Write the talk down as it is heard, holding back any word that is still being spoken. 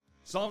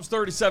Psalms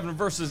 37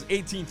 verses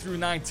 18 through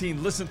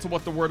 19. Listen to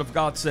what the word of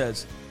God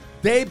says.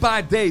 Day by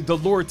day, the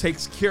Lord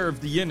takes care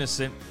of the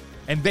innocent,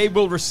 and they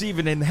will receive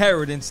an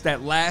inheritance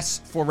that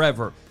lasts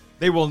forever.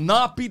 They will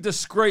not be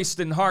disgraced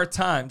in hard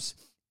times.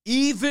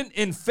 Even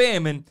in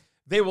famine,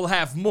 they will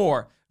have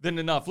more than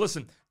enough.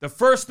 Listen, the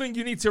first thing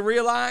you need to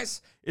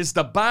realize is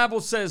the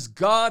Bible says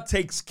God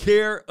takes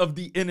care of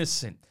the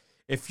innocent.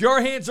 If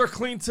your hands are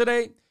clean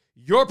today,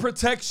 your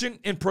protection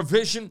and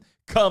provision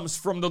comes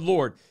from the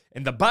Lord.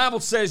 And the Bible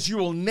says you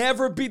will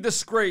never be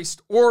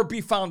disgraced or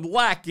be found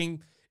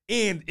lacking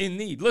and in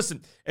need.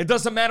 Listen, it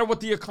doesn't matter what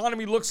the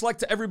economy looks like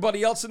to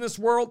everybody else in this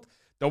world.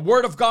 The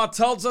Word of God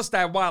tells us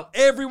that while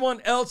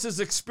everyone else is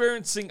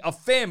experiencing a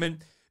famine,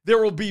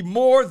 there will be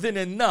more than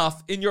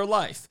enough in your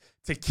life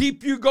to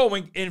keep you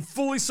going and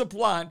fully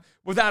supplied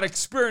without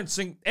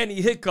experiencing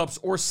any hiccups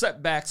or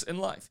setbacks in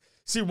life.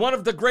 See, one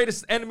of the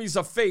greatest enemies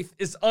of faith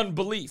is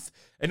unbelief,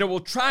 and it will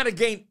try to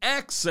gain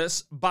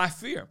access by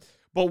fear.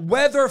 But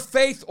whether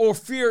faith or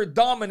fear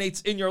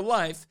dominates in your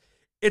life,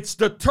 it's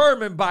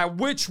determined by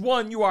which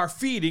one you are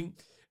feeding.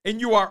 And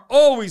you are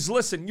always,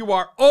 listen, you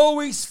are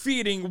always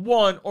feeding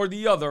one or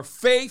the other,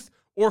 faith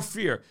or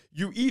fear.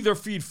 You either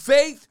feed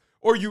faith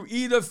or you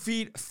either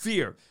feed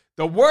fear.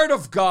 The Word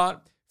of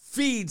God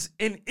feeds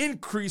and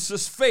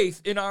increases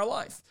faith in our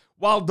life,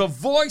 while the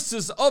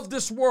voices of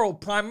this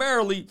world,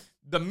 primarily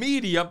the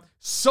media,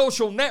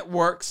 social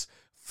networks,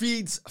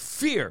 feeds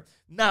fear.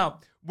 Now,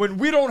 when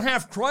we don't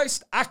have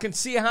Christ, I can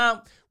see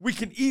how we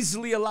can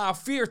easily allow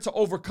fear to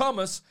overcome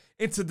us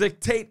and to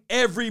dictate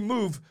every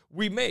move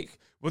we make.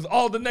 With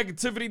all the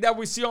negativity that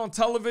we see on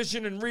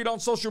television and read on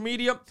social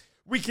media,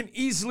 we can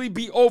easily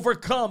be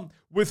overcome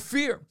with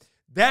fear.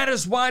 That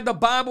is why the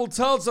Bible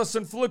tells us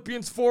in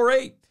Philippians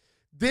 4:8,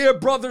 dear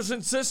brothers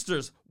and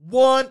sisters,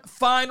 one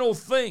final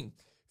thing,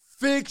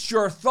 fix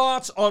your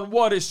thoughts on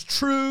what is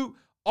true,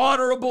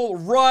 honorable,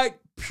 right,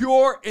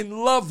 pure, and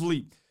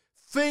lovely.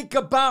 Think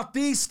about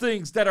these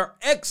things that are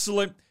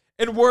excellent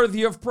and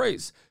worthy of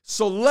praise.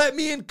 So let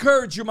me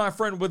encourage you, my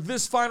friend, with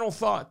this final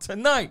thought.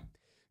 Tonight,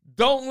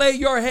 don't lay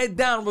your head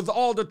down with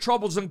all the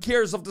troubles and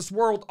cares of this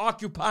world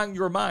occupying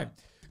your mind.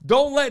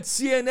 Don't let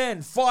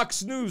CNN,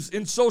 Fox News,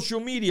 and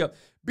social media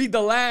be the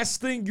last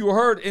thing you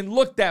heard and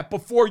looked at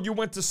before you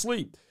went to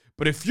sleep.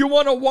 But if you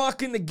want to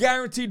walk in the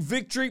guaranteed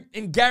victory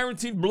and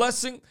guaranteed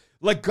blessing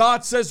like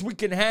God says we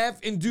can have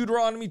in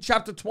Deuteronomy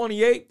chapter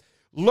 28,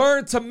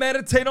 learn to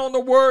meditate on the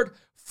Word,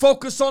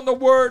 focus on the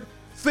Word,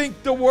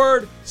 think the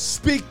Word,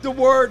 speak the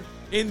Word,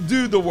 and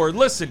do the Word.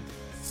 Listen,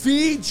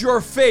 feed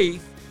your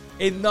faith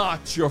and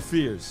not your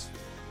fears.